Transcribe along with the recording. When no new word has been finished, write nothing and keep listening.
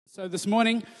So this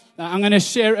morning, I'm going to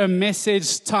share a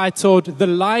message titled, The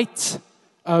Light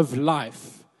of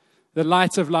Life. The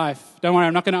Light of Life. Don't worry,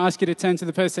 I'm not going to ask you to turn to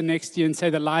the person next to you and say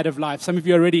the light of life. Some of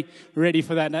you are already ready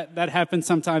for that. That happens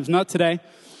sometimes, not today.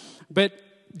 But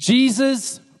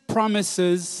Jesus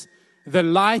promises the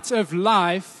light of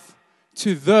life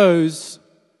to those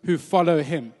who follow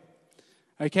him.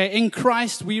 Okay, in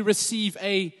Christ we receive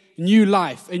a new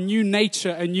life, a new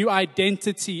nature, a new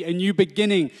identity, a new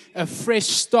beginning, a fresh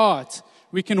start.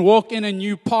 We can walk in a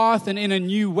new path and in a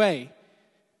new way.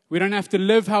 We don't have to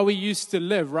live how we used to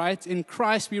live, right? In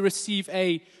Christ we receive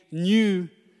a new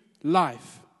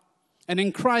life. And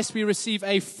in Christ we receive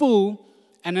a full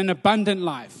and an abundant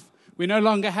life. We no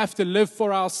longer have to live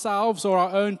for ourselves or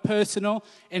our own personal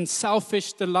and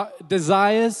selfish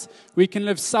desires. We can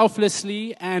live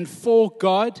selflessly and for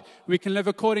God. We can live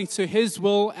according to his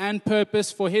will and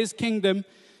purpose for his kingdom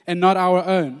and not our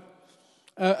own.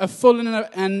 A full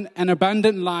and an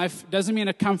abundant life doesn't mean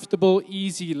a comfortable,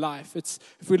 easy life.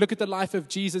 If we look at the life of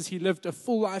Jesus, he lived a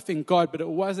full life in God, but it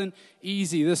wasn't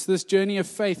easy. This journey of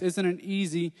faith isn't an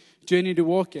easy journey to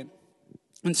walk in.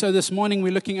 And so this morning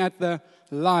we're looking at the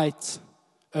light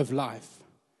of life.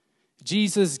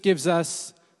 Jesus gives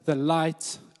us the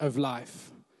light of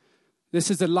life. This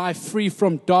is a life free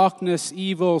from darkness,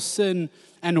 evil, sin,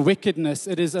 and wickedness.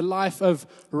 It is a life of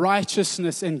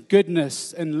righteousness and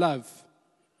goodness and love.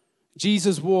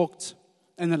 Jesus walked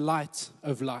in the light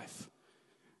of life.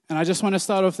 And I just want to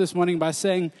start off this morning by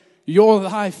saying, your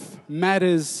life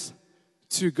matters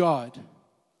to God.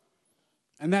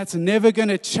 And that's never going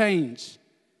to change.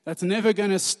 That's never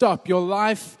going to stop. Your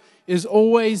life is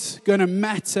always going to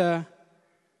matter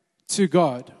to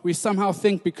God. We somehow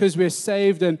think because we're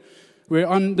saved and we're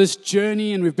on this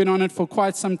journey and we've been on it for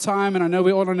quite some time, and I know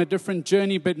we're all on a different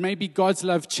journey, but maybe God's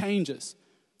love changes.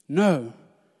 No.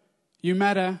 You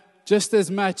matter just as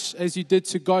much as you did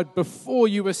to God before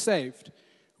you were saved.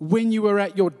 When you were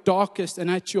at your darkest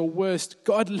and at your worst,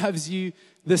 God loves you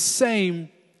the same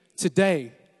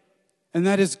today. And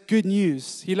that is good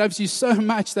news. He loves you so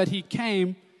much that he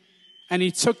came and he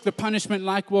took the punishment,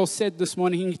 like Will said this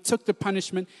morning. He took the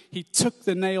punishment, he took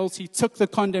the nails, he took the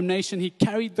condemnation, he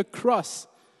carried the cross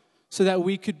so that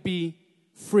we could be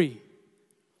free.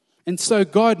 And so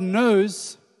God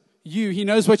knows you. He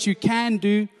knows what you can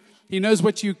do. He knows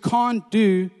what you can't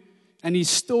do. And he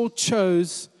still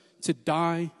chose to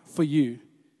die for you.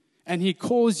 And he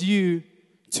calls you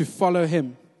to follow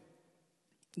him.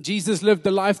 Jesus lived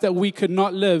the life that we could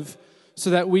not live so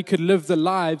that we could live the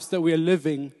lives that we are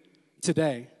living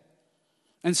today.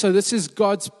 And so this is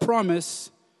God's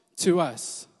promise to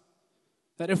us,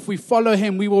 that if we follow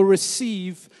him, we will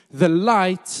receive the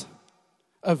light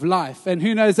of life. And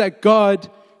who knows that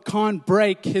God can't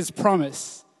break his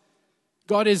promise?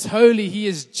 God is holy, he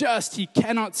is just, he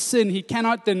cannot sin, he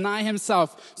cannot deny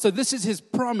himself. So this is his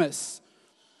promise.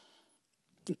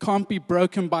 It can't be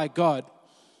broken by God.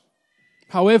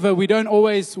 However, we don't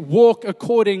always walk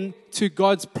according to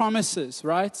God's promises,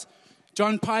 right?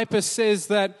 John Piper says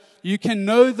that you can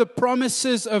know the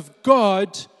promises of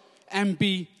God and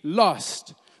be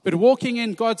lost. But walking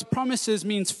in God's promises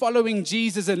means following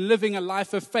Jesus and living a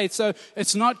life of faith. So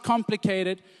it's not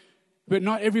complicated, but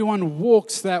not everyone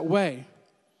walks that way.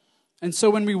 And so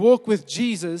when we walk with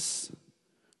Jesus,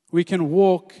 we can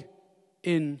walk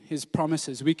in his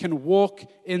promises. We can walk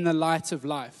in the light of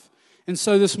life. And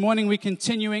so this morning we're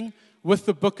continuing with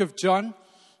the book of John,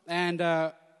 and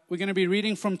we're going to be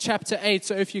reading from chapter 8.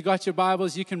 So if you got your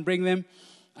Bibles, you can bring them.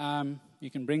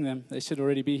 They should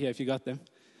already be here if you got them.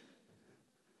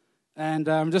 And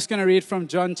I'm just going to read from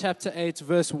John chapter 8,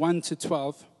 verse 1 to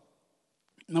 12.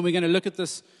 And then we're going to look at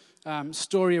this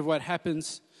story of what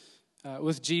happens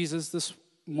with Jesus this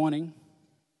morning.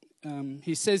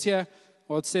 He says here,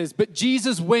 it says, but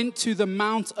Jesus went to the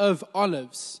Mount of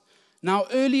Olives. Now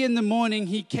early in the morning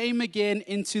he came again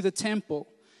into the temple,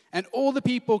 and all the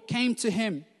people came to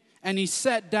him, and he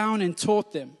sat down and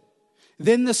taught them.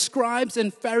 Then the scribes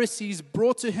and Pharisees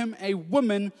brought to him a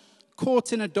woman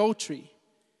caught in adultery.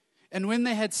 And when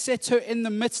they had set her in the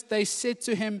midst, they said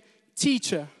to him,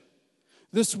 Teacher,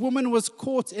 this woman was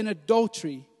caught in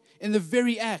adultery, in the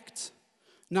very act.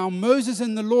 Now Moses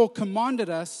in the law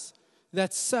commanded us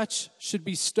that such should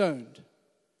be stoned.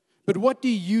 But what do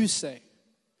you say?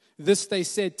 This they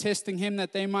said, testing him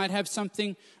that they might have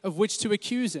something of which to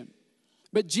accuse him.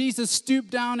 But Jesus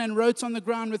stooped down and wrote on the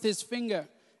ground with his finger,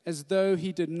 as though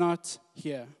he did not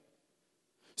hear.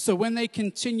 So when they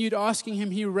continued asking him,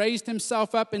 he raised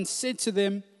himself up and said to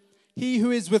them, He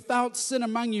who is without sin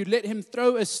among you, let him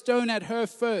throw a stone at her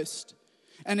first.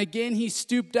 And again he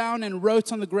stooped down and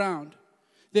wrote on the ground.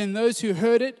 Then those who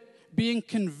heard it being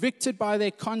convicted by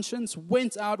their conscience,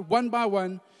 went out one by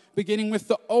one, beginning with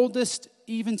the oldest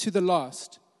even to the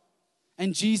last.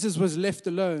 And Jesus was left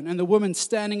alone, and the woman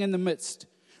standing in the midst.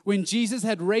 When Jesus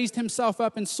had raised himself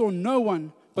up and saw no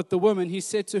one but the woman, he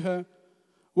said to her,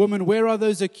 "Woman, where are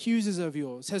those accusers of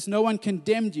yours? Has no one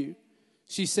condemned you?"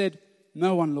 She said,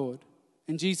 "No one, Lord."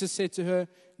 And Jesus said to her,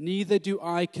 "Neither do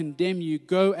I condemn you.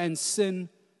 Go and sin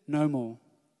no more."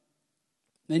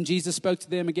 Then Jesus spoke to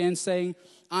them again, saying,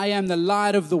 "I am the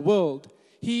light of the world.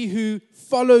 He who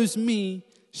follows me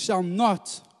shall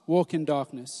not walk in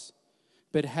darkness,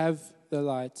 but have the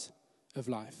light of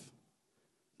life."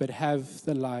 But have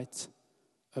the light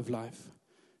of life.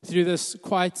 Through this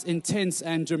quite intense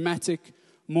and dramatic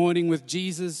morning with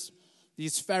Jesus,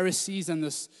 these Pharisees, and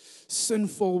this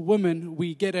sinful woman,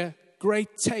 we get a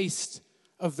great taste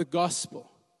of the gospel.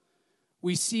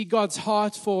 We see God's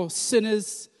heart for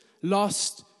sinners,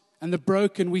 lost, and the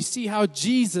broken. We see how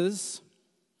Jesus,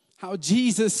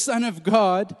 Son of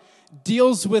God,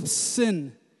 deals with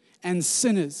sin and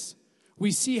sinners.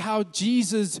 We see how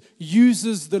Jesus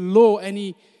uses the law, and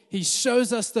He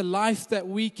shows us the life that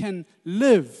we can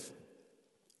live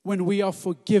when we are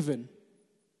forgiven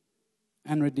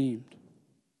and redeemed.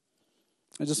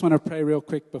 I just want to pray real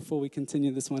quick before we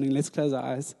continue this morning. Let's close our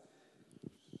eyes.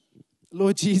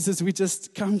 Lord Jesus, we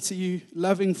just come to you,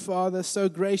 loving Father, so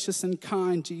gracious and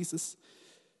kind, Jesus.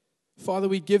 Father,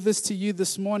 we give this to you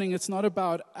this morning. It's not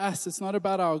about us. It's not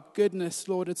about our goodness,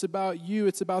 Lord. It's about you.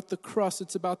 It's about the cross.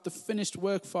 It's about the finished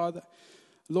work, Father.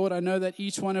 Lord, I know that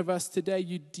each one of us today,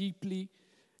 you deeply,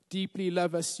 deeply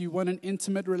love us. You want an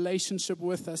intimate relationship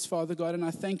with us, Father God. And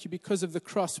I thank you because of the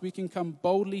cross, we can come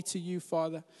boldly to you,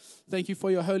 Father. Thank you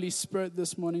for your Holy Spirit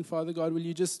this morning, Father God. Will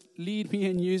you just lead me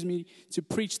and use me to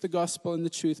preach the gospel and the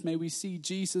truth? May we see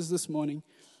Jesus this morning.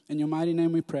 In your mighty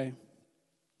name we pray.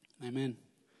 Amen.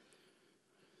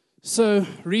 So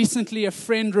recently a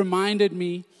friend reminded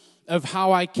me of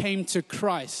how I came to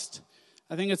Christ.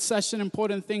 I think it's such an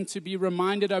important thing to be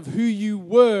reminded of who you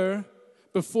were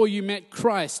before you met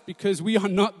Christ, because we are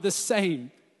not the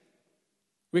same.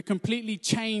 We're completely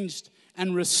changed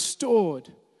and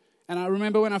restored. And I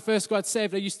remember when I first got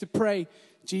saved, I used to pray,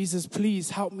 "Jesus,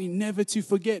 please help me never to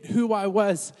forget who I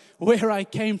was, where I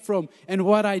came from, and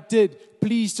what I did.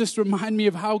 Please just remind me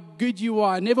of how good you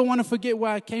are. I never want to forget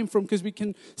where I came from," because we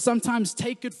can sometimes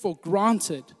take it for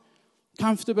granted.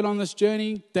 Comfortable on this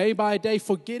journey, day by day,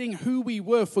 forgetting who we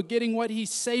were, forgetting what He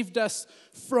saved us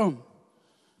from.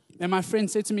 And my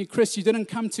friend said to me, "Chris, you didn't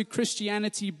come to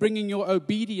Christianity bringing your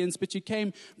obedience, but you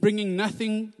came bringing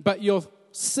nothing but your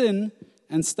sin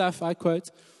and stuff," I quote.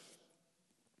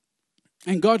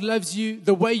 "And God loves you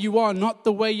the way you are, not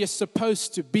the way you're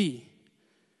supposed to be."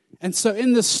 And so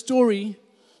in this story,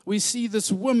 we see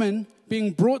this woman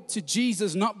being brought to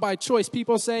Jesus, not by choice.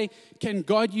 People say, can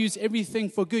God use everything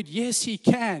for good? Yes, He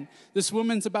can. This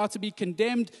woman's about to be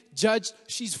condemned, judged.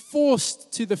 She's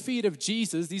forced to the feet of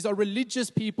Jesus. These are religious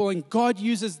people, and God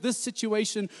uses this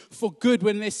situation for good.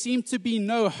 When there seemed to be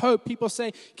no hope, people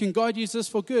say, can God use this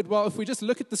for good? Well, if we just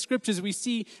look at the scriptures, we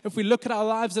see, if we look at our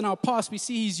lives and our past, we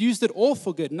see He's used it all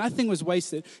for good. Nothing was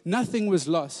wasted. Nothing was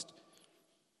lost.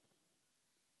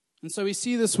 And so we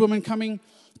see this woman coming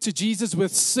to Jesus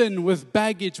with sin, with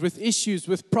baggage, with issues,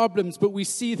 with problems, but we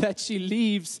see that she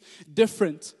leaves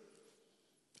different.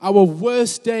 Our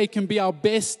worst day can be our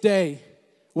best day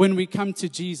when we come to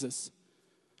Jesus.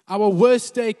 Our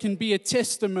worst day can be a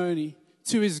testimony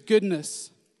to His goodness.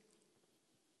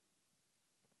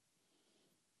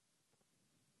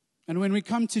 And when we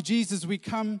come to Jesus, we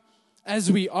come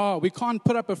as we are. We can't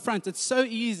put up a front. It's so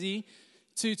easy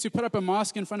to put up a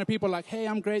mask in front of people like, "Hey,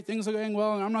 I'm great, things are going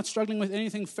well, and I'm not struggling with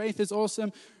anything. Faith is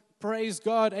awesome. Praise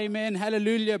God, amen,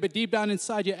 hallelujah." But deep down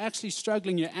inside, you're actually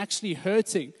struggling. You're actually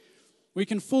hurting. We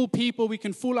can fool people, we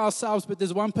can fool ourselves, but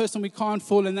there's one person we can't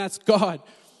fool, and that's God.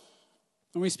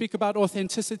 And we speak about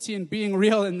authenticity and being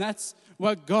real, and that's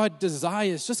what God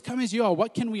desires. Just come as you are.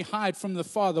 What can we hide from the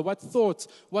Father? What thoughts,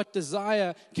 what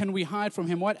desire can we hide from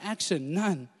Him? What action?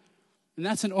 None. And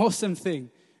that's an awesome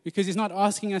thing. Because He's not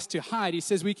asking us to hide. He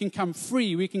says we can come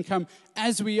free. We can come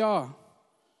as we are.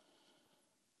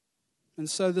 And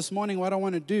so this morning what I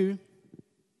want to do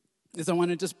is I want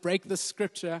to just break this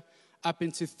scripture up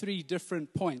into 3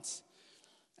 different points.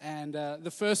 And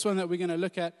the first one that we're going to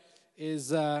look at is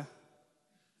the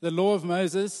law of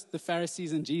Moses, the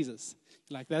Pharisees, and Jesus.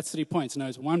 Like, that's 3 points. No,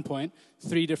 it's 1 point,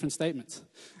 3 different statements.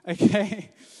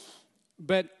 Okay?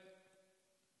 But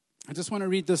I just want to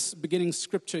read this beginning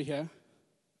scripture here.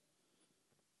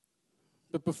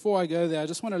 But before I go there, I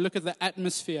just want to look at the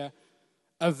atmosphere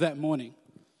of that morning.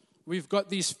 we've got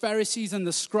these Pharisees and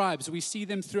the scribes. We see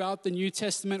them throughout the New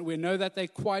Testament. We know that they're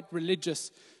quite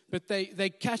religious. But they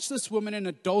catch this woman in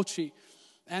adultery.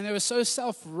 And they were so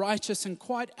self-righteous and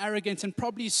quite arrogant and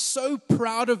probably so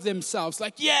proud of themselves.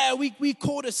 Like, yeah, we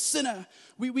caught a sinner.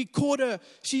 We caught her.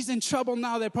 She's in trouble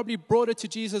now. They probably brought her to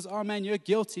Jesus. Oh, man, you're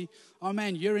guilty. Oh,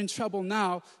 man, you're in trouble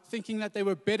now. Thinking that they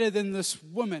were better than this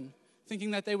woman.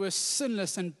 Thinking that they were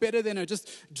sinless and better than her. Just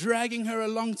dragging her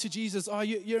along to Jesus. Oh,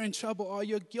 you're in trouble. Oh,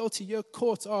 you're guilty. You're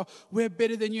caught. Oh, we're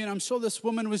better than you. And I'm sure this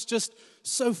woman was just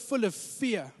so full of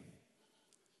fear.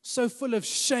 So full of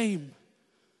shame.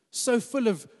 So full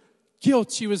of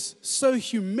guilt. She was so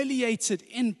humiliated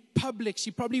in public. She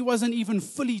probably wasn't even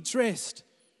fully dressed.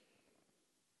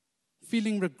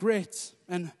 Feeling regret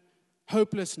and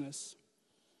hopelessness.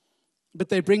 But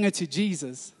they bring her to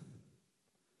Jesus.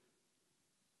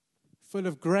 Full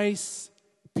of grace,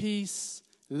 peace,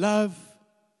 love,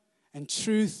 and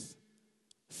truth.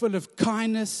 Full of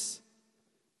kindness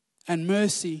and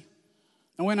mercy.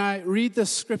 And when I read this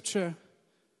scripture,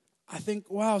 I think,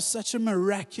 wow, such a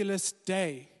miraculous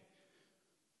day.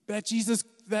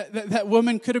 That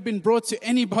woman could have been brought to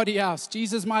anybody else.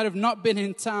 Jesus might have not been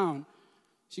in town.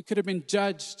 She could have been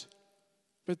judged.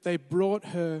 But they brought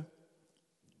her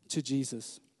to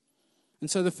Jesus. And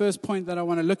so the first point that I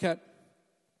want to look at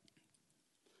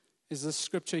is the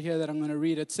scripture here that I'm going to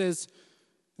read. It says,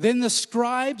 "Then the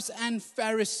scribes and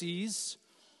Pharisees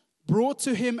brought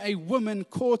to him a woman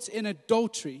caught in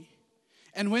adultery.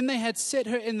 And when they had set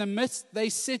her in the midst, they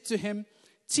said to him,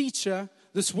 'Teacher,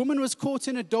 this woman was caught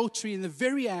in adultery in the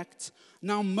very act.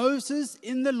 Now Moses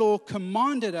in the law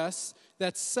commanded us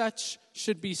that such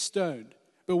should be stoned.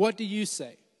 But what do you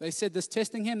say?' They said this,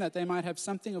 testing him that they might have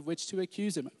something of which to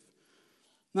accuse him of."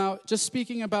 Now, just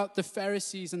speaking about the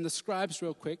Pharisees and the scribes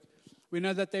real quick, we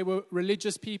know that they were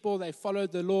religious people. They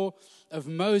followed the law of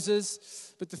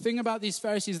Moses. But the thing about these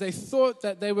Pharisees, they thought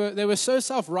that they were so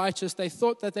self-righteous, they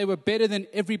thought that they were better than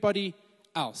everybody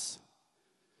else.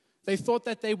 They thought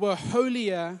that they were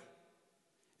holier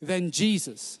than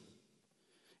Jesus.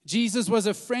 Jesus was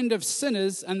a friend of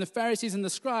sinners, and the Pharisees and the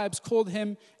scribes called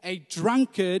him a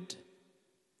drunkard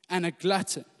and a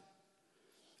glutton.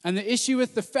 And the issue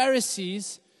with the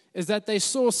Pharisees is that they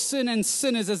saw sin and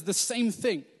sinners as the same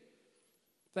thing.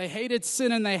 They hated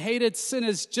sin and they hated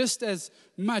sinners just as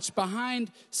much.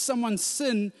 Behind someone's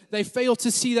sin, they failed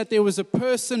to see that there was a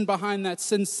person behind that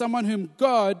sin, someone whom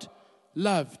God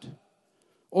loved.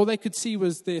 All they could see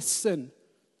was their sin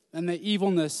and their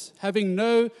evilness, having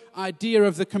no idea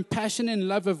of the compassion and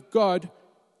love of God,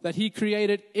 that He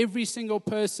created every single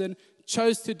person,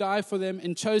 chose to die for them,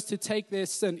 and chose to take their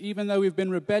sin. Even though we've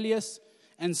been rebellious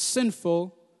and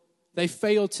sinful, they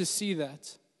failed to see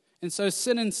that. And so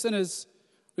sin and sinners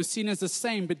was seen as the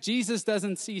same, but Jesus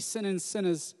doesn't see sin and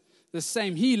sinners the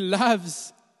same. He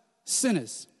loves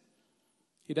sinners.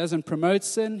 He doesn't promote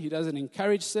sin. He doesn't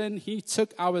encourage sin. He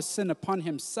took our sin upon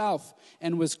Himself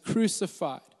and was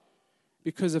crucified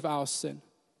because of our sin.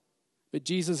 But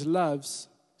Jesus loves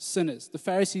sinners. The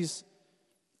Pharisees,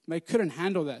 they couldn't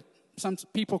handle that. Some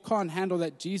people can't handle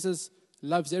that Jesus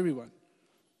loves everyone.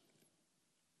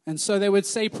 And so they would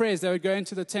say prayers. They would go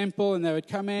into the temple and they would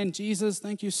come in. Jesus,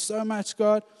 thank you so much,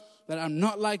 God, that I'm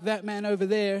not like that man over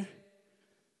there.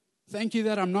 Thank you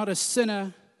that I'm not a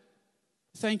sinner.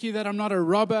 Thank you that I'm not a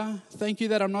robber. Thank you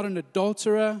that I'm not an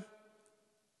adulterer.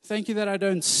 Thank you that I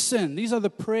don't sin. These are the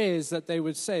prayers that they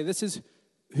would say. This is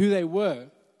who they were,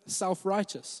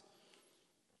 self-righteous.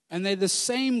 And they're the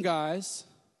same guys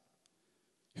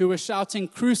who were shouting,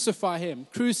 crucify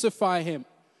him,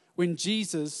 when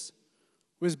Jesus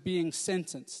was being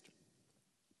sentenced.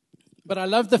 But I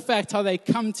love the fact how they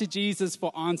come to Jesus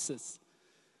for answers.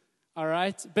 All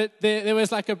right? But there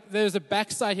was a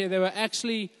backside here. They were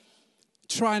actually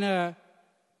trying to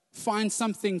find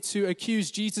something to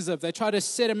accuse Jesus of. They tried to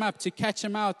set him up, to catch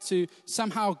him out, to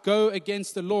somehow go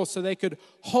against the law so they could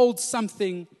hold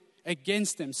something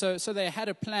against him. So they had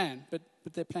a plan, but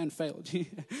their plan failed.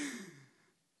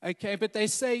 Okay, but they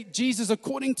say, Jesus,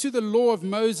 according to the law of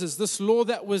Moses, this law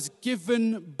that was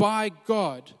given by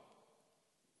God,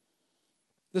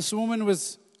 this woman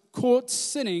was caught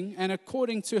sinning, and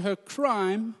according to her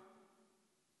crime,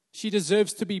 she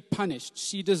deserves to be punished.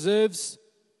 She deserves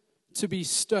to be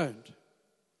stoned.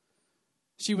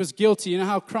 She was guilty. You know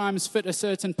how crimes fit a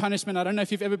certain punishment? I don't know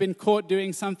if you've ever been caught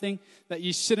doing something that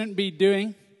you shouldn't be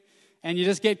doing, and you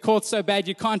just get caught so bad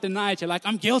you can't deny it. You're like,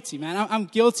 I'm guilty, man. I'm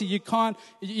guilty. You can't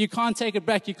take it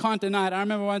back. You can't deny it. I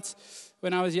remember once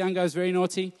when I was young, I was very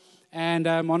naughty, and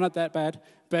well, not that bad,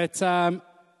 but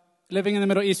living in the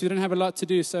Middle East, we didn't have a lot to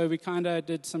do, so we kind of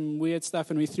did some weird stuff,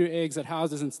 and we threw eggs at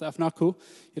houses and stuff. Not cool.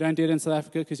 You don't do it in South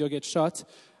Africa because you'll get shot.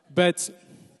 But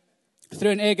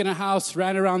threw an egg in a house,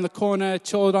 ran around the corner,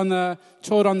 chilled on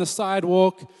the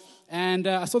sidewalk, and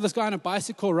I saw this guy on a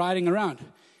bicycle riding around.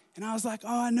 And I was like,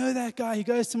 oh, I know that guy. He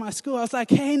goes to my school. I was like,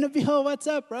 hey, Nabil, what's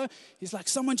up, bro? He's like,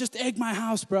 someone just egged my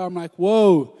house, bro. I'm like,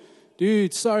 whoa,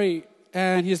 dude, sorry.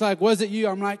 And he's like, was it you?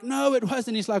 I'm like, no, it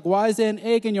wasn't. He's like, why is there an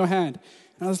egg in your hand?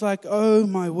 And I was like, oh,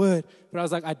 my word. But I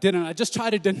was like, I didn't. I just tried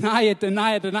to deny it.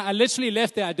 I literally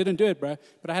left there. I didn't do it, bro.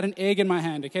 But I had an egg in my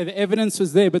hand, okay? The evidence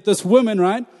was there. But this woman,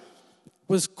 right,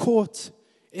 was caught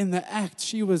in the act.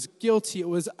 She was guilty. It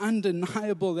was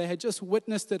undeniable. They had just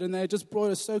witnessed it, and they had just brought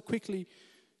her so quickly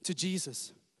to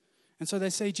Jesus. And so they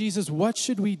say, Jesus, what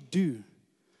should we do?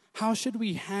 How should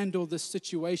we handle this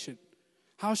situation?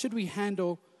 How should we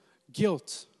handle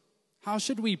guilt? How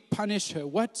should we punish her?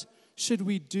 What should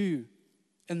we do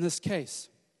in this case?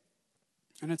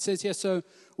 And it says here, so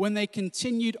when they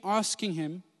continued asking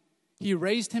him, he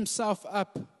raised himself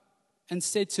up and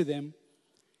said to them,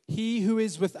 he who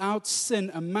is without sin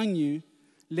among you,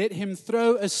 let him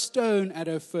throw a stone at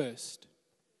her first.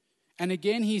 And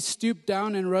again he stooped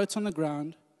down and wrote on the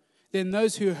ground. Then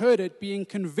those who heard it, being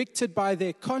convicted by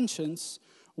their conscience,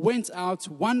 went out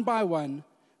one by one,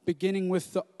 beginning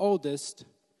with the oldest,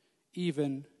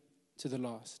 even to the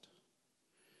last.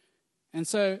 And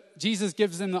so Jesus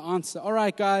gives them the answer. All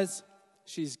right, guys,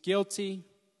 she's guilty.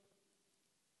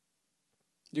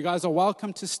 You guys are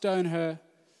welcome to stone her.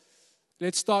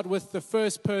 Let's start with the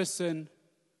first person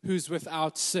who's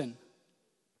without sin.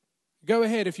 Go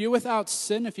ahead. If you're without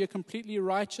sin, if you're completely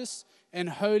righteous and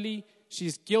holy,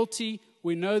 she's guilty,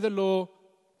 we know the law,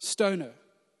 stone her.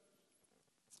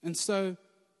 And so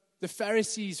the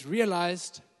Pharisees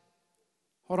realized,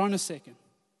 hold on a second,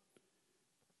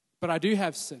 but I do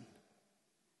have sin,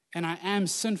 and I am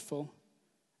sinful,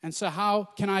 and so how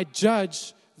can I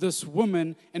judge this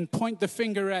woman and point the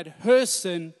finger at her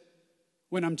sin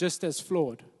when I'm just as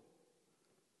flawed?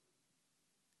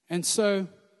 And so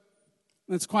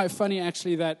it's quite funny,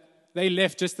 actually, that they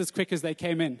left just as quick as they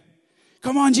came in.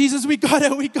 Come on, Jesus, we got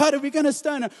it, we're going to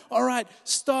stone her. All right,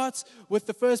 starts with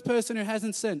the first person who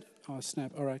hasn't sinned. Oh,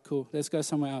 snap, all right, cool, let's go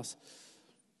somewhere else.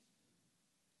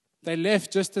 They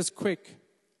left just as quick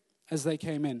as they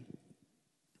came in.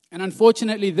 And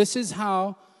unfortunately, this is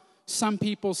how some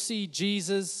people see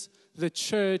Jesus, the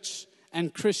church,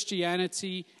 and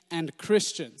Christianity and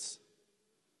Christians,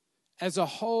 as a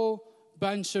whole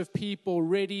bunch of people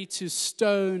ready to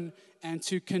stone and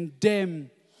to condemn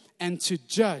and to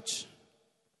judge.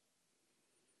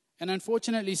 And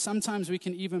unfortunately, sometimes we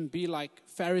can even be like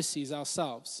Pharisees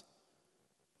ourselves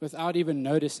without even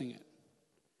noticing it.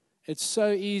 It's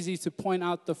so easy to point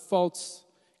out the faults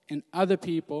in other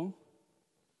people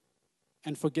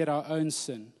and forget our own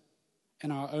sin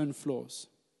and our own flaws.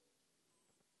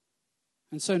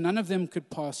 And so none of them could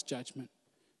pass judgment.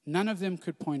 None of them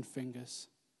could point fingers,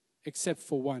 except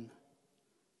for one.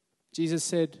 Jesus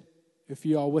said, if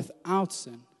you are without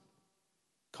sin,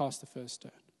 cast the first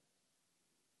stone.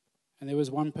 And there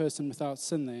was one person without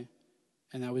sin there,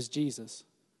 and that was Jesus.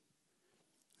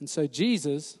 And so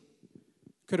Jesus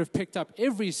could have picked up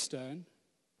every stone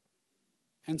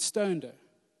and stoned her.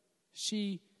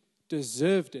 She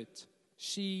deserved it.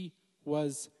 She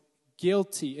was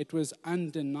guilty. It was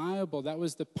undeniable. That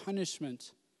was the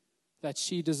punishment that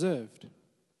she deserved.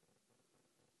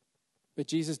 But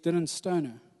Jesus didn't stone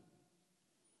her.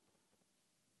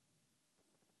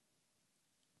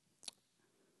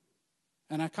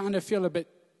 And I kind of feel a bit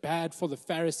bad for the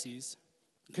Pharisees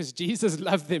because Jesus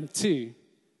loved them too.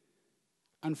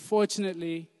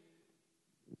 Unfortunately,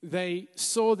 they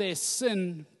saw their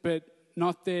sin, but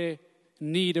not their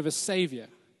need of a Savior.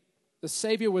 The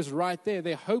Savior was right there.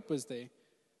 Their hope was there.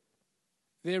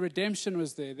 Their redemption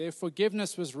was there. Their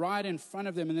forgiveness was right in front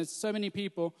of them. And there's so many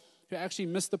people who actually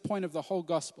miss the point of the whole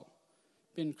gospel.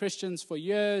 Been Christians for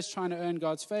years, trying to earn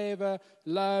God's favor,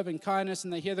 love, and kindness,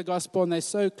 and they hear the gospel and they're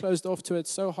so closed off to it,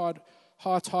 so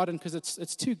heart-hardened, because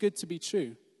it's too good to be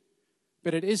true.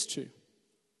 But it is true.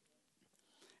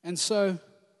 And so,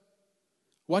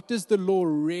 what does the law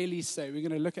really say? We're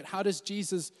going to look at how does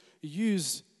Jesus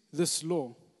use this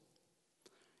law.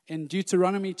 In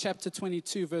Deuteronomy chapter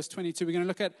 22, verse 22, we're going to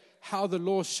look at how the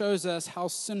law shows us how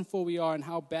sinful we are and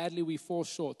how badly we fall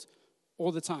short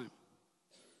all the time.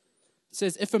 It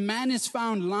says, if a man is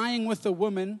found lying with a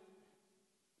woman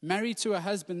married to a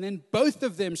husband, then both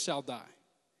of them shall die.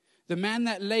 The man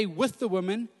that lay with the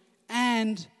woman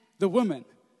and the woman.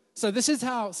 So this is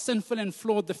how sinful and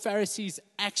flawed the Pharisees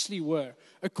actually were.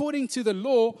 According to the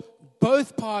law,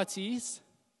 both parties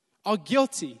are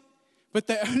guilty. But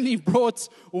they only brought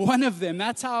one of them.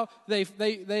 That's how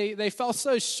they fell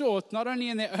so short, not only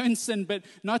in their own sin, but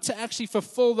not to actually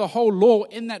fulfill the whole law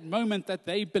in that moment that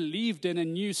they believed in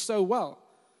and knew so well.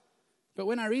 But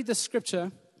when I read the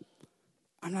scripture,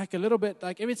 I'm like a little bit,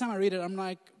 like every time I read it, I'm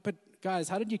like, but guys,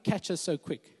 how did you catch us so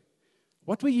quick?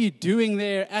 What were you doing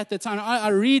there at the time? I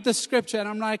read the scripture and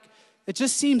I'm like, it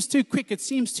just seems too quick. It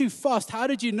seems too fast. How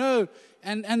did you know?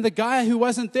 And the guy who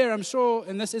wasn't there, I'm sure,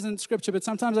 and this isn't scripture, but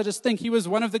sometimes I just think he was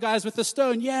one of the guys with the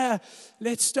stone. Yeah,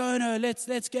 let's stone her.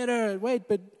 Let's get her. Wait,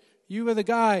 but you were the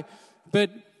guy. But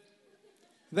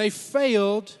they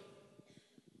failed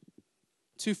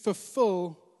to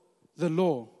fulfill the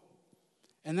law.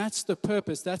 And that's the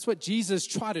purpose. That's what Jesus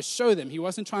tried to show them. He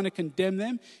wasn't trying to condemn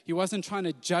them. He wasn't trying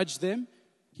to judge them.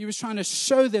 He was trying to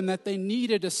show them that they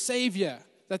needed a Savior,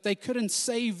 that they couldn't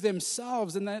save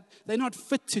themselves, and that they're not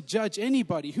fit to judge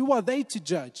anybody. Who are they to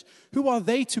judge? Who are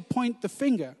they to point the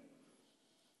finger?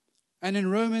 And in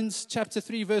Romans chapter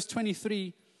 3, verse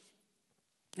 23,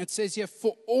 it says here,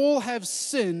 for all have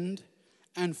sinned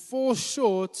and fall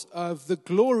short of the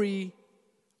glory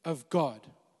of God.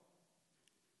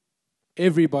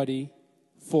 Everybody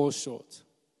falls short.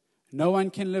 No one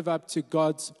can live up to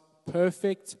God's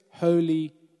perfect,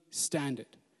 holy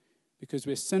standard because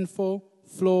we're sinful,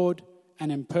 flawed, and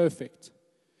imperfect.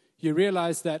 You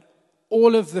realize that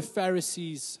all of the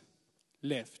Pharisees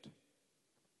left.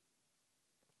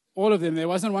 All of them. There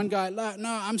wasn't one guy, no,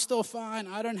 I'm still fine.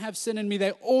 I don't have sin in me.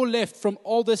 They all left from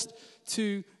oldest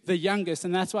to the youngest.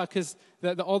 And that's why, because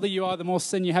the older you are, the more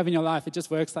sin you have in your life. It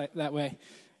just works like that way.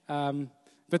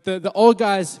 But the old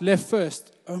guys left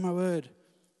first. Oh, my word.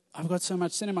 I've got so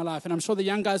much sin in my life. And I'm sure the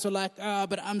young guys were like,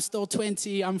 but I'm still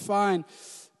 20. I'm fine.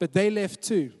 But they left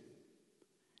too.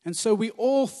 And so we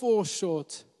all fall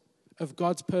short of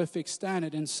God's perfect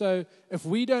standard. And so if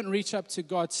we don't reach up to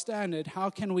God's standard, how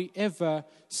can we ever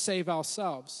save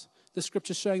ourselves? The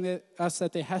scripture showing us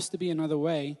that there has to be another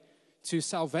way to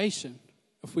salvation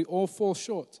if we all fall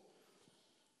short.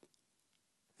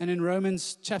 And in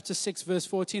Romans chapter 6, verse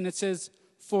 14, it says,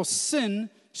 for sin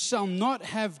shall not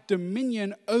have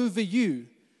dominion over you.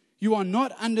 You are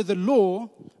not under the law,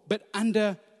 but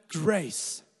under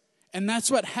grace. And that's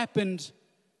what happened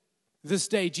this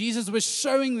day. Jesus was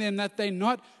showing them that they're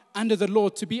not under the law.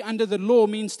 To be under the law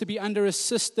means to be under a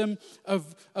system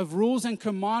of rules and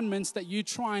commandments that you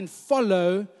try and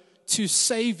follow to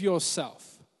save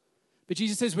yourself. But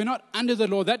Jesus says we're not under the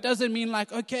law. That doesn't mean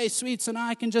like, okay, sweet, so now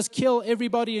I can just kill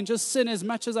everybody and just sin as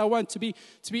much as I want. To be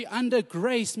under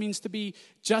grace means to be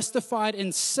justified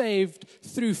and saved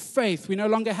through faith. We no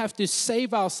longer have to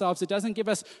save ourselves. It doesn't give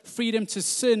us freedom to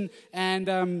sin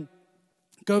and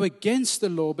go against the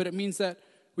law, but it means that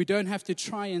we don't have to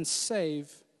try and save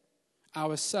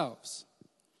ourselves.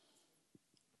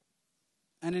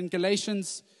 And in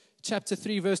Galatians chapter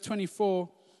 3, verse 24,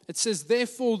 it says,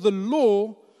 therefore the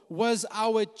law was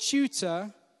our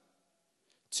tutor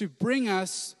to bring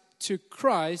us to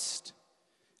Christ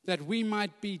that we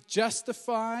might be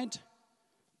justified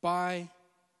by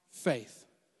faith.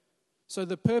 So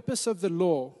the purpose of the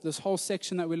law, this whole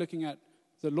section that we're looking at,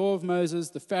 the law of Moses,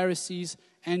 the Pharisees,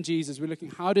 and Jesus. We're looking,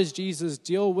 how does Jesus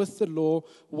deal with the law?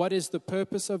 What is the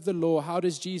purpose of the law? How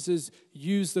does Jesus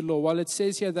use the law? Well, it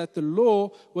says here that the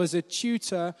law was a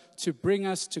tutor to bring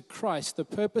us to Christ. The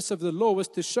purpose of the law was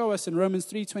to show us in Romans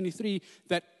 3:23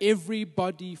 that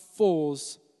everybody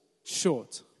falls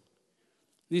short.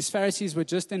 These Pharisees were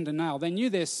just in denial. They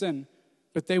knew their sin,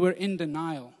 but they were in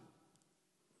denial.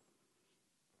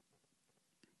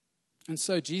 And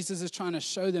so Jesus is trying to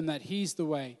show them that He's the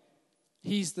way.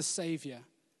 He's the Savior.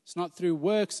 It's not through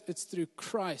works, it's through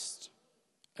Christ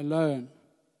alone.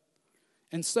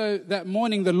 And so that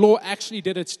morning, the law actually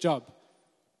did its job.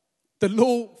 The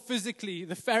law physically,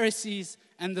 the Pharisees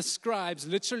and the scribes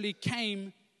literally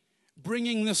came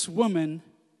bringing this woman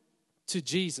to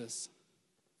Jesus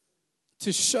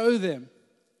to show them,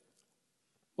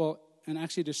 well, and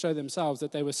actually to show themselves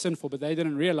that they were sinful, but they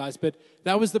didn't realize. But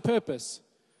that was the purpose.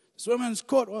 This woman's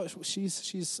caught. Oh,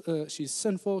 she's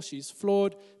sinful. She's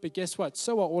flawed. But guess what?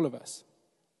 So are all of us.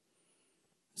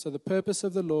 So the purpose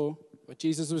of the law, what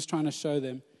Jesus was trying to show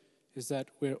them, is that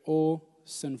we're all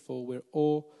sinful. We're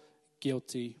all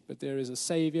guilty. But there is a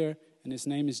Savior, and His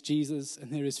name is Jesus,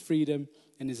 and there is freedom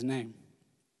in His name.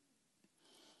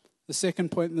 The second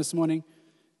point this morning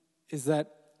is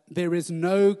that there is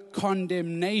no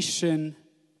condemnation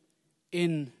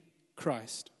in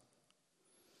Christ.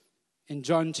 In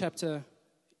John chapter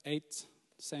 8,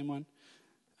 same one,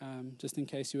 just in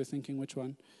case you were thinking which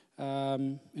one,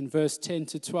 in verse 10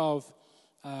 to 12,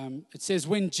 It says,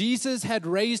 when Jesus had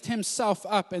raised himself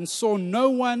up and saw no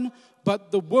one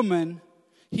but the woman,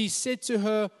 he said to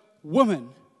her,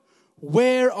 "Woman,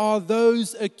 where are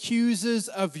those accusers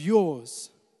of yours?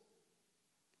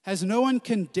 Has no one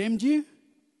condemned you?"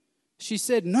 She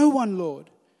said, "No one, Lord."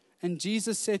 And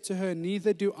Jesus said to her,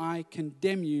 "Neither do I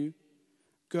condemn you.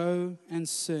 Go and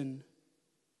sin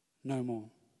no more."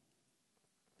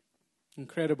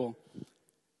 Incredible.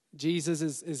 Jesus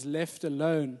is left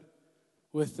alone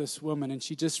with this woman, and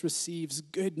she just receives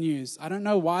good news. I don't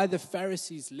know why the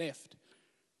Pharisees left.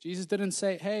 Jesus didn't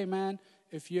say, "Hey man,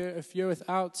 if you're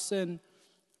without sin,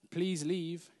 please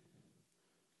leave."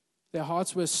 Their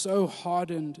hearts were so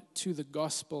hardened to the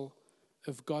gospel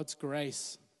of God's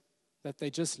grace that they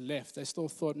just left. They still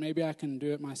thought, maybe I can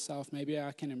do it myself, maybe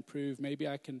I can improve, maybe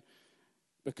I can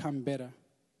become better.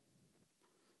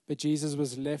 But Jesus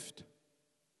was left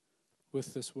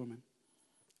with this woman.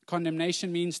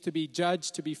 Condemnation means to be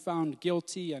judged, to be found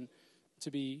guilty, and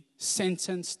to be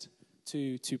sentenced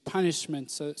to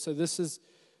punishment. So this is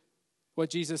what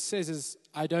Jesus says is,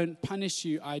 I don't punish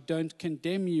you, I don't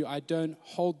condemn you, I don't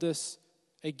hold this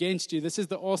against you. This is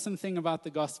the awesome thing about the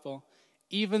gospel.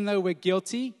 Even though we're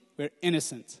guilty, we're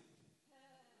innocent.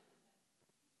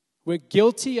 We're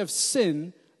guilty of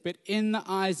sin, but in the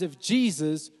eyes of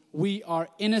Jesus, we are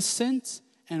innocent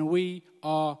and we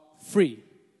are free.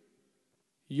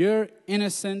 You're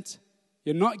innocent.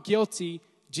 You're not guilty.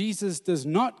 Jesus does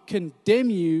not condemn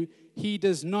you. He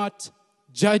does not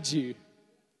judge you.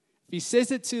 If he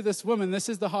says it to this woman, this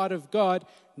is the heart of God.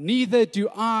 Neither do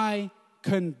I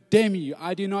condemn you.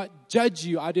 I do not judge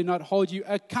you. I do not hold you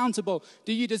accountable.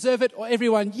 Do you deserve it? Or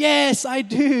everyone, yes, I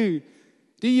do.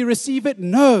 Do you receive it?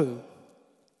 No,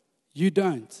 you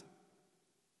don't.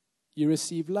 You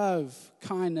receive love,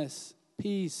 kindness,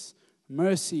 peace,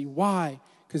 mercy. Why?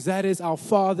 Because that is our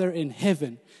Father in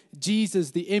heaven.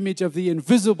 Jesus, the image of the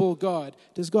invisible God.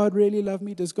 Does God really love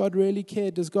me? Does God really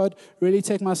care? Does God really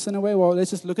take my sin away? Well,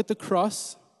 let's just look at the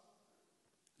cross.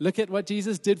 Look at what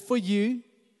Jesus did for you.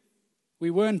 We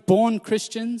weren't born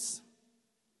Christians.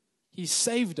 He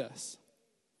saved us.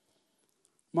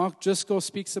 Mark Driscoll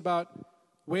speaks about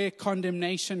where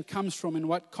condemnation comes from and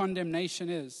what condemnation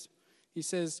is. He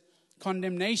says,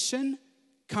 condemnation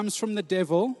comes from the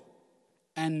devil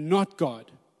and not God.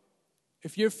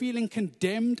 If you're feeling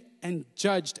condemned and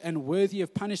judged and worthy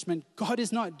of punishment, God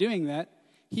is not doing that.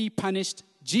 He punished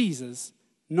Jesus,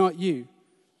 not you.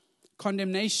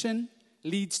 Condemnation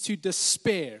leads to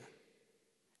despair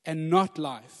and not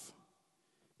life.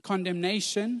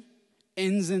 Condemnation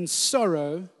ends in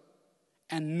sorrow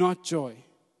and not joy.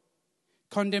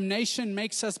 Condemnation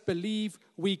makes us believe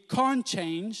we can't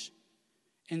change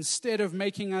instead of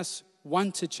making us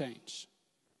want to change.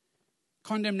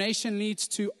 Condemnation leads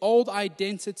to old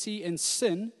identity in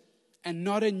sin and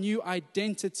not a new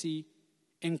identity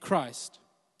in Christ.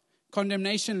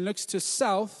 Condemnation looks to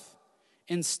self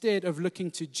instead of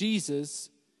looking to Jesus,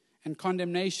 and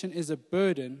condemnation is a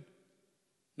burden,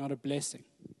 not a blessing.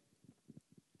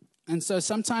 And so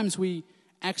sometimes we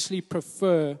actually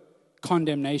prefer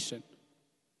condemnation.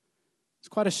 It's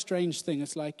quite a strange thing.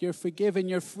 It's like, you're forgiven,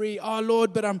 you're free. Oh,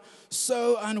 Lord, but I'm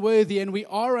so unworthy. And we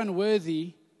are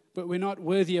unworthy, but we're not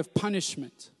worthy of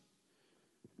punishment.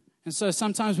 And so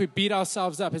sometimes we beat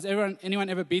ourselves up. Has anyone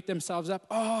ever beat themselves up?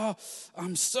 Oh,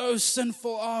 I'm so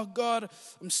sinful. Oh, God,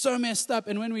 I'm so messed up.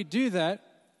 And when we do that,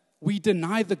 we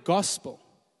deny the gospel.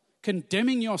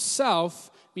 Condemning yourself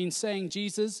means saying,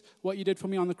 Jesus, what you did for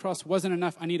me on the cross wasn't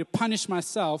enough. I need to punish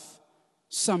myself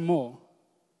some more.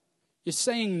 You're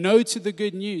saying no to the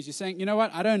good news. You're saying, you know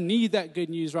what? I don't need that good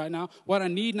news right now. What I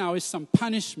need now is some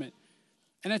punishment.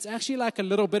 And it's actually like a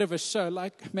little bit of a show.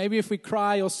 Like maybe if we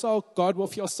cry or sulk, God will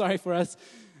feel sorry for us.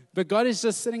 But God is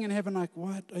just sitting in heaven like,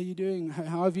 what are you doing?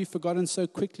 How have you forgotten so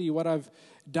quickly what I've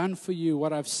done for you,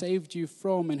 what I've saved you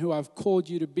from, and who I've called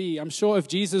you to be? I'm sure if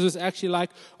Jesus was actually like,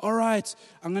 all right,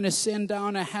 I'm going to send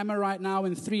down a hammer right now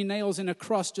and 3 nails in a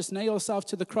cross. Just nail yourself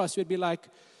to the cross. You'd be like,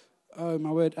 oh,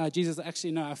 my word, Jesus,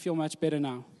 actually, no, I feel much better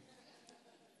now.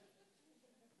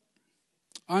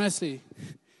 Honestly,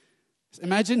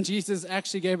 imagine Jesus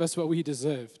actually gave us what we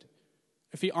deserved.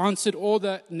 If he answered all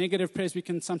the negative prayers, we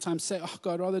can sometimes say, oh,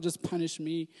 God, rather just punish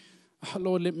me. Oh,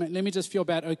 Lord, let me just feel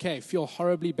bad. Okay, feel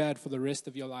horribly bad for the rest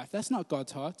of your life. That's not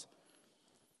God's heart.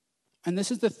 And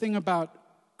this is the thing about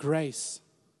grace.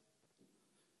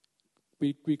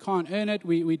 We can't earn it.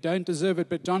 We don't deserve it.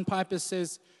 But John Piper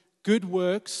says, good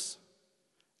works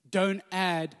don't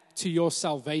add to your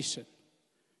salvation.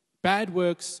 Bad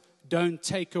works don't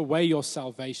take away your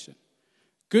salvation.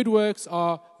 Good works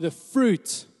are the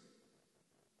fruit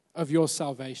of your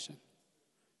salvation.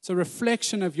 It's a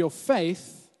reflection of your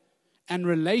faith and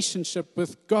relationship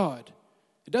with God.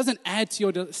 It doesn't add to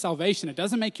your salvation. It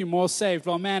doesn't make you more saved.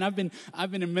 Well, man, I've been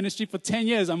in ministry for 10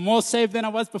 years. I'm more saved than I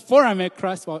was before I met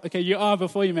Christ. Well, okay, you are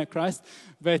before you met Christ,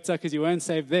 but because you weren't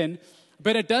saved then.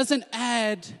 But it doesn't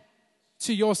add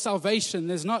to your salvation.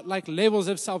 There's not like levels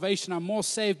of salvation. I'm more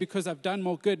saved because I've done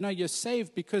more good. No, you're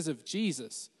saved because of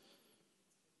Jesus.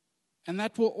 And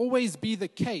that will always be the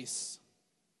case.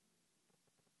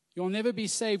 You'll never be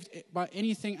saved by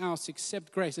anything else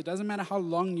except grace. It doesn't matter how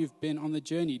long you've been on the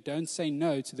journey. Don't say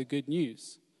no to the good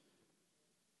news.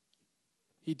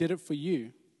 He did it for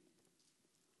you.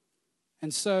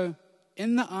 And so,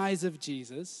 in the eyes of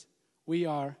Jesus, we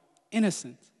are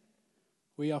innocent.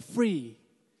 We are free.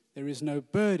 There is no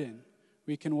burden.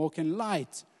 We can walk in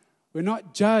light. We're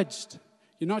not judged.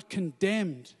 You're not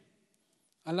condemned.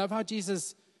 I love how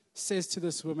Jesus says to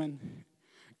this woman,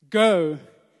 go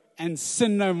and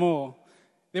sin no more.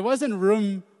 There wasn't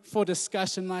room for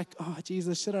discussion like, oh,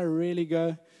 Jesus, should I really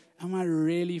go? Am I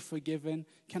really forgiven?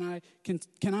 Can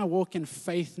I walk in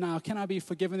faith now? Can I be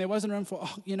forgiven? There wasn't room for,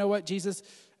 oh, you know what, Jesus?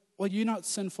 Well, you're not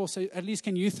sinful, so at least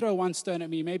can you throw one stone at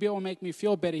me? Maybe it will make me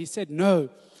feel better. He said, no,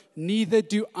 neither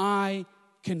do I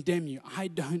condemn you. I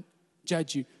don't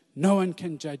judge you. No one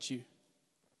can judge you.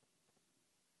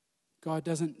 God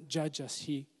doesn't judge us.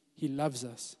 He loves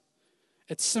us.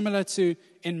 It's similar to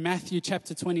in Matthew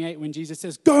chapter 28 when Jesus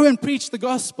says, go and preach the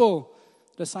gospel.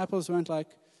 The disciples weren't like,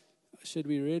 should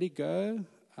we really go?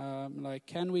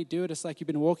 Can we do it? It's like, you've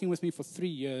been walking with me for 3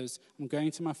 years. I'm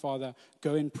going to my Father.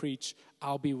 Go and preach.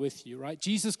 I'll be with you, right?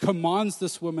 Jesus commands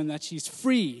this woman that she's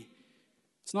free.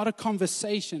 It's not a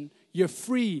conversation. You're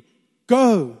free.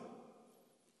 Go.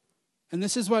 And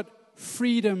this is what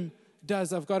freedom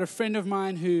does. I've got a friend of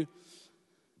mine who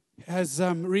has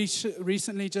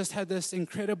recently just had this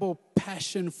incredible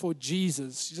passion for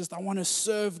Jesus. I want to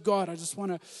serve God. I just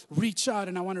want to reach out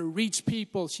and I want to reach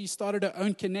people. She started her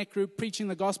own connect group preaching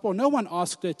the gospel. No one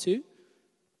asked her to.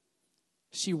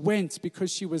 She went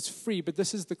because she was free. But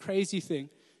this is the crazy thing.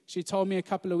 She told me a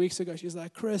couple of weeks ago, she's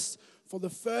like, Chris, for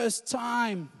the first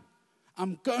time,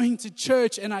 I'm going to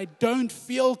church and I don't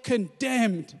feel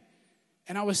condemned.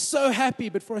 And I was so happy.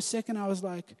 But for a second, I was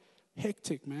like,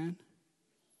 hectic, man.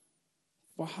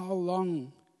 For how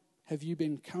long have you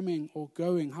been coming or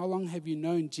going? How long have you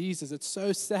known Jesus? It's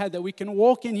so sad that we can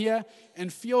walk in here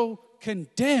and feel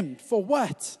condemned. For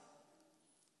what?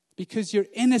 Because you're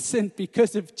innocent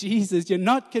because of Jesus. You're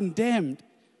not condemned.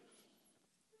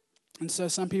 And so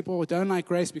some people don't like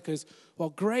grace because, well,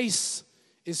 grace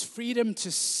is freedom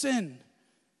to sin.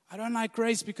 I don't like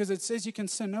grace because it says you can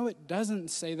sin. No, it doesn't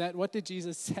say that. What did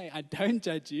Jesus say? I don't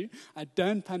judge you. I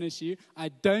don't punish you. I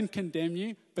don't condemn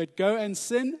you. But go and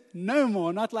sin no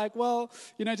more. Not like, well,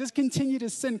 just continue to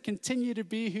sin. Continue to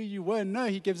be who you were. No,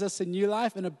 he gives us a new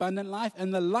life, an abundant life,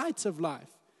 and the light of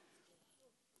life.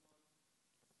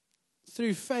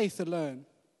 Through faith alone.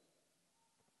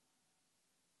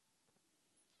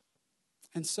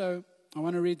 And so I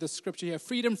want to read the scripture here.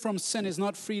 Freedom from sin is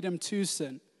not freedom to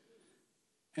sin.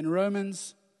 In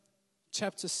Romans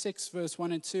chapter 6, verse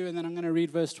 1 and 2, and then I'm going to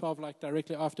read verse 12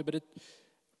 directly after. But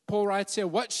Paul writes here,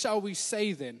 what shall we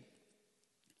say then?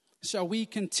 Shall we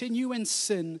continue in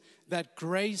sin that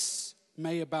grace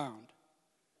may abound?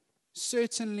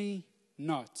 Certainly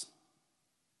not.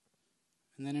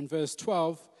 And then in verse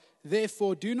 12,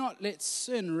 therefore do not let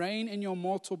sin reign in your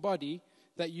mortal body,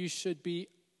 that you should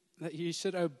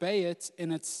obey it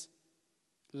in its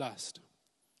lust.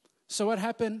 So what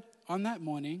happened on that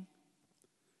morning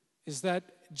is that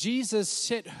Jesus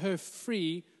set her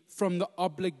free from the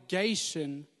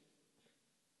obligation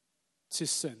to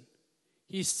sin.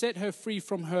 He set her free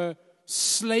from her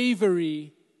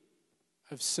slavery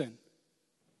of sin.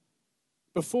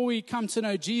 Before we come to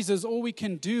know Jesus, all we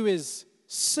can do is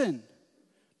sin.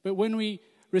 But when we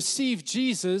receive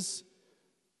Jesus,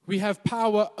 we have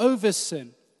power over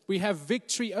sin. We have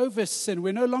victory over sin.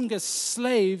 We're no longer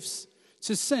slaves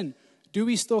to sin. Do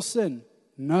we still sin?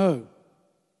 No.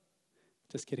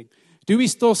 Just kidding. Do we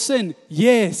still sin?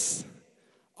 Yes.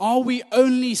 Are we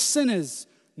only sinners?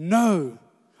 No.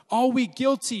 Are we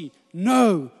guilty?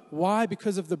 No. Why?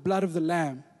 Because of the blood of the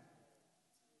Lamb.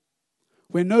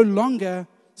 We're no longer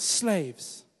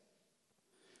slaves.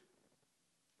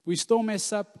 We still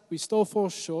mess up. We still fall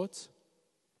short.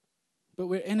 But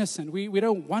we're innocent. We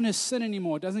don't want to sin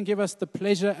anymore. It doesn't give us the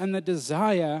pleasure and the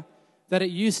desire that it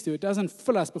used to. It doesn't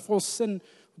fill us. Before, sin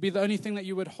would be the only thing that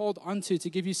you would hold onto to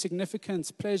give you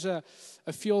significance, pleasure,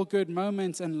 a feel-good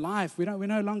moment in life. We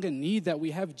no longer need that.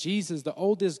 We have Jesus. The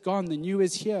old is gone. The new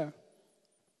is here.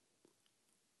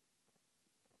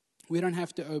 We don't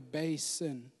have to obey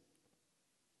sin.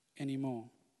 anymore.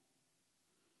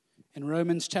 In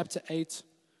Romans chapter 8,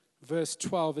 verse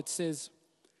 12, it says,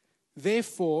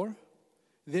 "Therefore,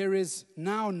 there is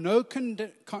now no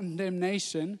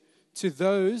condemnation to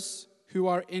those who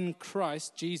are in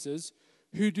Christ Jesus,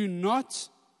 who do not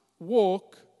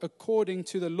walk according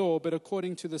to the law, but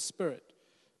according to the Spirit."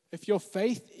 If your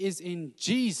faith is in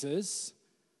Jesus,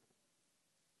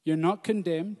 you're not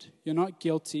condemned, you're not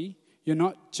guilty, you're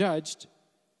not judged.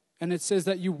 And it says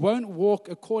that you won't walk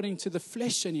according to the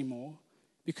flesh anymore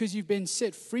because you've been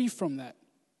set free from that.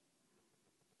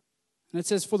 And it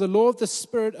says, "For the law of the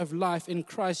Spirit of life in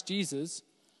Christ Jesus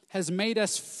has made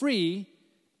us free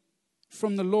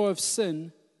from the law of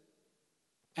sin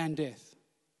and death."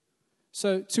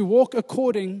 So to walk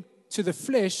according to the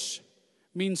flesh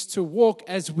means to walk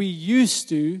as we used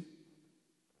to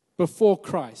before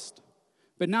Christ.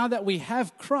 But now that we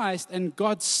have Christ and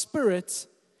God's Spirit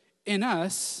in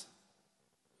us,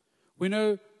 we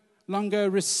no longer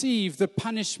receive the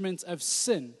punishment of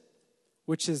sin,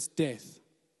 which is death.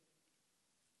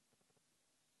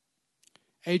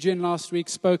 Adrian last week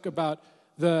spoke about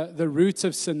the root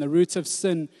of sin. The root of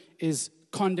sin is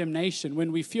condemnation.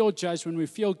 When we feel judged, when we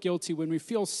feel guilty, when we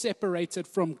feel separated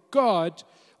from God,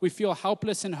 we feel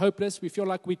helpless and hopeless. We feel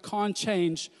like we can't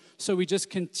change, so we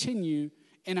just continue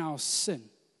in our sin.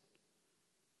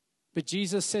 But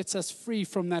Jesus sets us free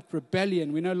from that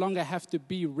rebellion. We no longer have to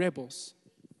be rebels.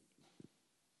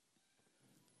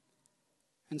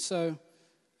 And so,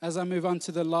 as I move on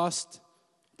to the last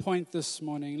point this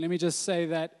morning, let me just say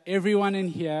that everyone in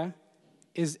here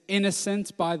is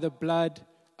innocent by the blood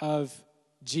of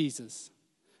Jesus,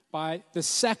 by the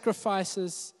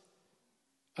sacrifices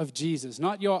of Jesus.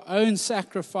 Not your own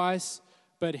sacrifice,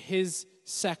 but His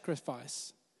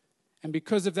sacrifice. And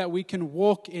because of that, we can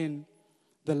walk in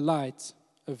the light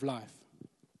of life,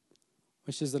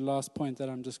 which is the last point that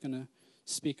I'm just going to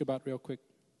speak about real quick.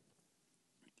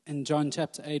 In John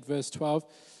chapter 8, verse 12,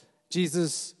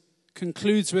 Jesus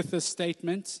concludes with this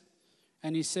statement,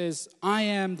 and He says, "I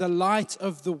am the light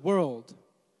of the world.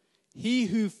 He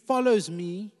who follows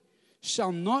me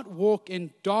shall not walk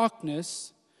in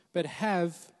darkness, but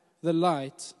have the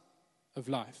light of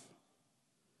life."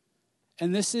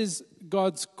 And this is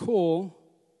God's call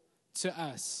to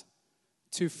us,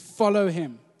 to follow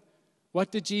Him.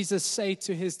 What did Jesus say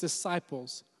to His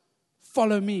disciples?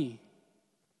 Follow me.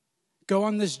 Go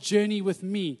on this journey with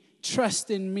me.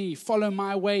 Trust in me. Follow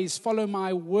my ways. Follow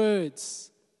my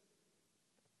words.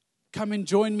 Come and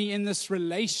join me in this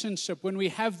relationship. When we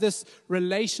have this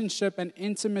relationship and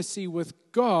intimacy with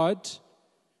God,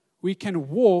 we can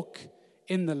walk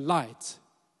in the light.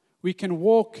 We can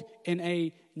walk in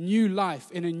a new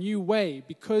life, in a new way,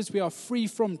 because we are free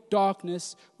from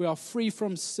darkness, we are free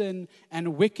from sin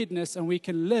and wickedness, and we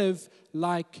can live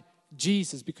like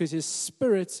Jesus because His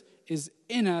Spirit is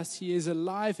in us, He is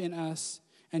alive in us,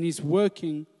 and He's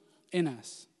working in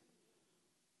us.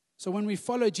 So when we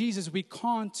follow Jesus, we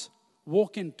can't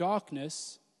walk in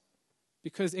darkness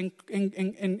because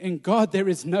in God there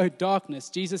is no darkness.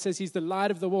 Jesus says He's the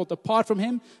light of the world. Apart from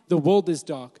Him, the world is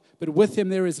dark. But with Him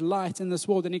there is light in this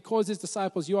world. And He calls His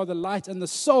disciples, "You are the light and the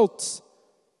salt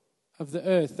of the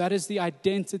earth." That is the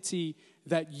identity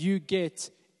that you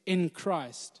get in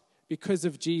Christ because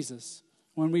of Jesus.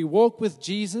 When we walk with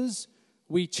Jesus,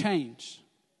 we change.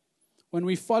 When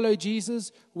we follow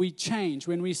Jesus, we change.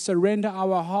 When we surrender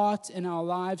our heart and our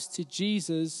lives to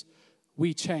Jesus,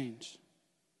 we change.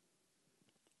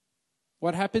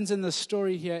 What happens in the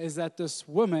story here is that this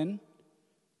woman,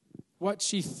 what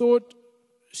she thought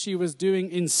she was doing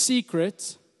in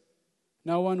secret,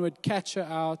 no one would catch her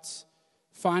out,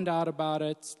 find out about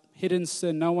it, hidden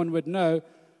sin, no one would know.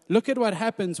 Look at what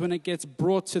happens when it gets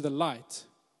brought to the light.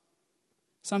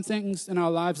 Some things in our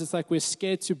lives, it's like we're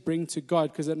scared to bring to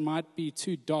God because it might be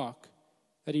too dark,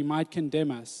 that He might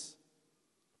condemn us.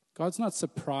 God's not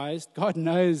surprised. God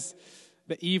knows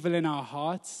the evil in our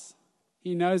hearts.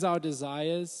 He knows our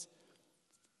desires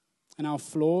and our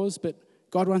flaws, but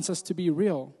God wants us to be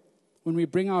real. When we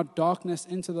bring our darkness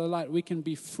into the light, we can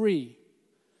be free.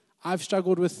 I've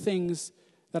struggled with things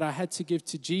that I had to give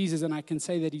to Jesus, and I can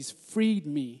say that He's freed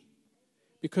me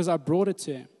because I brought it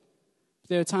to Him.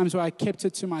 There are times where I kept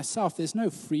it to myself. There's no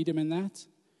freedom in that.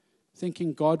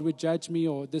 Thinking God would judge me,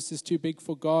 or this is too big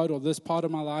for God, or this part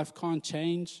of my life can't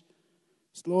change.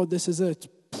 Just, Lord, this is it.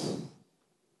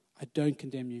 I don't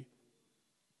condemn you.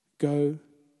 Go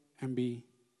and be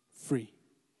free.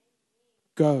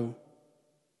 Go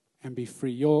and be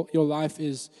free. Your life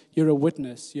is, you're a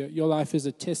witness. Your life is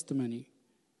a testimony.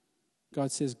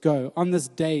 God says, go. On this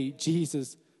day,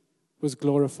 Jesus was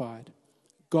glorified.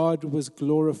 God was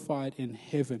glorified in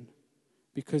heaven.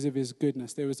 because of his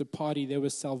goodness. There was a party, there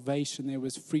was salvation, there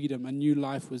was freedom, a new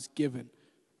life was given.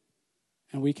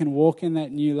 And we can walk in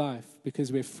that new life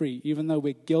because we're free. Even though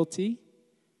we're guilty,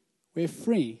 we're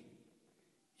free.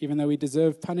 Even though we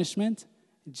deserve punishment,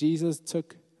 Jesus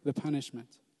took the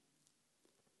punishment.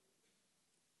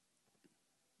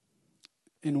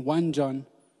 In 1 John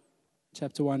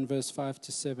chapter 1, verse 5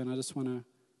 to 7, I just want to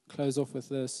close off with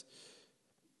this.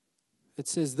 It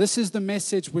says, "This is the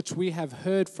message which we have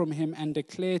heard from him and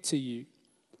declare to you,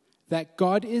 that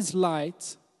God is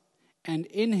light, and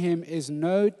in him is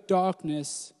no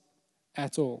darkness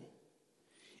at all.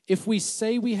 If we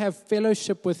say we have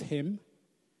fellowship with him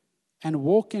and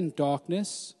walk in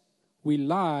darkness, we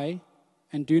lie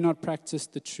and do not practice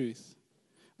the truth.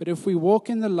 But if we walk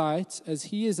in the light, as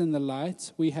he is in the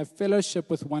light, we have fellowship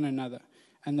with one another.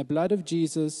 And the blood of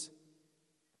Jesus,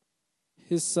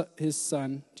 his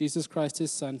Son, Jesus Christ,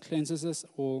 his Son, cleanses us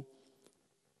all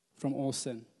from all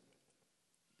sin."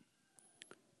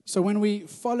 So when we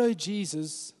follow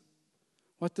Jesus,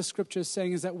 what the scripture is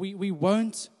saying is that we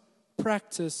won't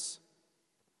practice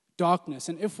darkness.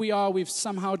 And if we are, we've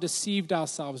somehow deceived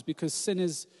ourselves, because sin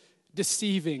is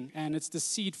deceiving and it's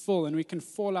deceitful and we can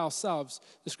fall ourselves.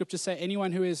 The scriptures say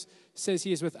anyone who says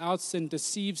he is without sin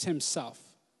deceives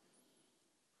himself.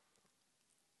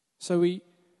 So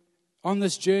on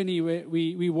this journey,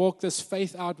 we walk this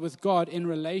faith out with God in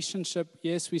relationship.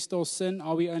 Yes, we still sin.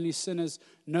 Are we only sinners?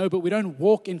 No, but we don't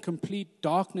walk in complete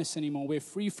darkness anymore. We're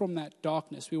free from that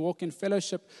darkness. We walk in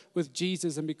fellowship with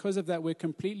Jesus, and because of that, we're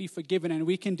completely forgiven, and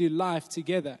we can do life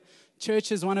together. Church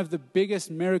is one of the biggest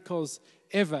miracles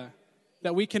ever,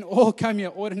 that we can all come here,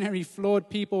 ordinary, flawed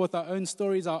people with our own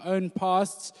stories, our own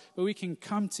pasts, but we can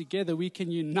come together. We can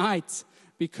unite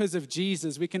because of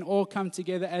Jesus. We can all come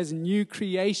together as new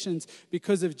creations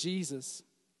because of Jesus.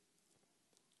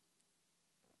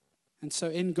 And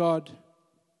so in God,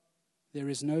 there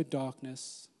is no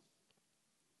darkness.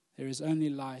 There is only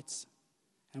light.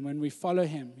 And when we follow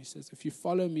him, he says, if you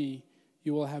follow me,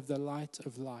 you will have the light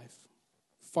of life.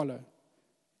 Follow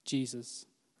Jesus.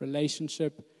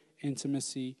 Relationship,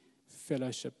 intimacy,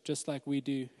 fellowship. Just like we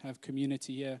do have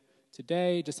community here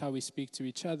today, just how we speak to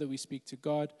each other, we speak to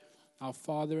God, our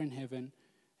Father in heaven,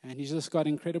 and he's just got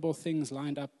incredible things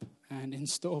lined up and in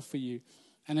store for you.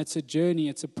 And it's a journey,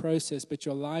 it's a process, but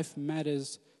your life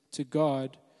matters to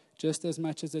God just as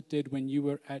much as it did when you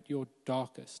were at your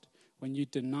darkest. When you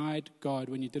denied God,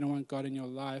 when you didn't want God in your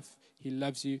life, he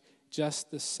loves you just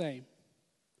the same.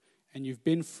 And you've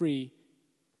been free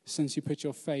since you put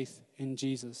your faith in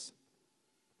Jesus.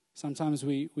 Sometimes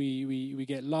we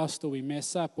get lost, or we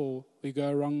mess up, or we go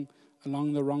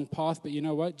along the wrong path. But you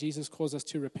know what? Jesus calls us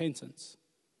to repentance.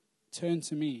 Turn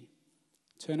to me.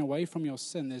 Turn away from your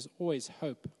sin. There's always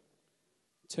hope.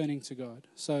 Turning to God.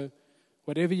 So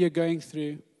whatever you're going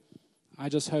through, I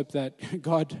just hope that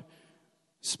God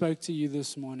spoke to you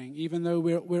this morning. Even though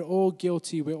we're all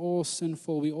guilty, we're all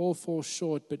sinful, we all fall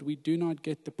short, but we do not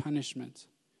get the punishment.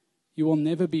 You will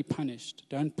never be punished.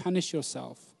 Don't punish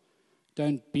yourself.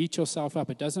 Don't beat yourself up.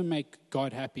 It doesn't make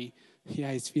God happy.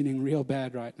 Yeah, he's feeling real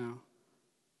bad right now.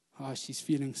 Oh, she's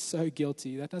feeling so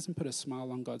guilty. That doesn't put a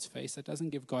smile on God's face. That doesn't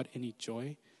give God any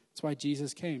joy. That's why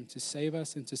Jesus came, to save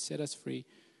us and to set us free.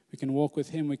 We can walk with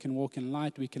him. We can walk in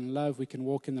light. We can love. We can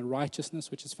walk in the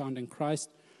righteousness which is found in Christ.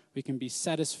 We can be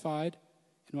satisfied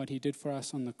in what he did for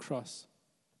us on the cross.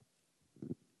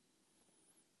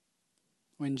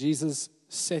 When Jesus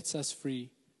sets us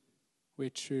free, we're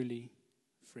truly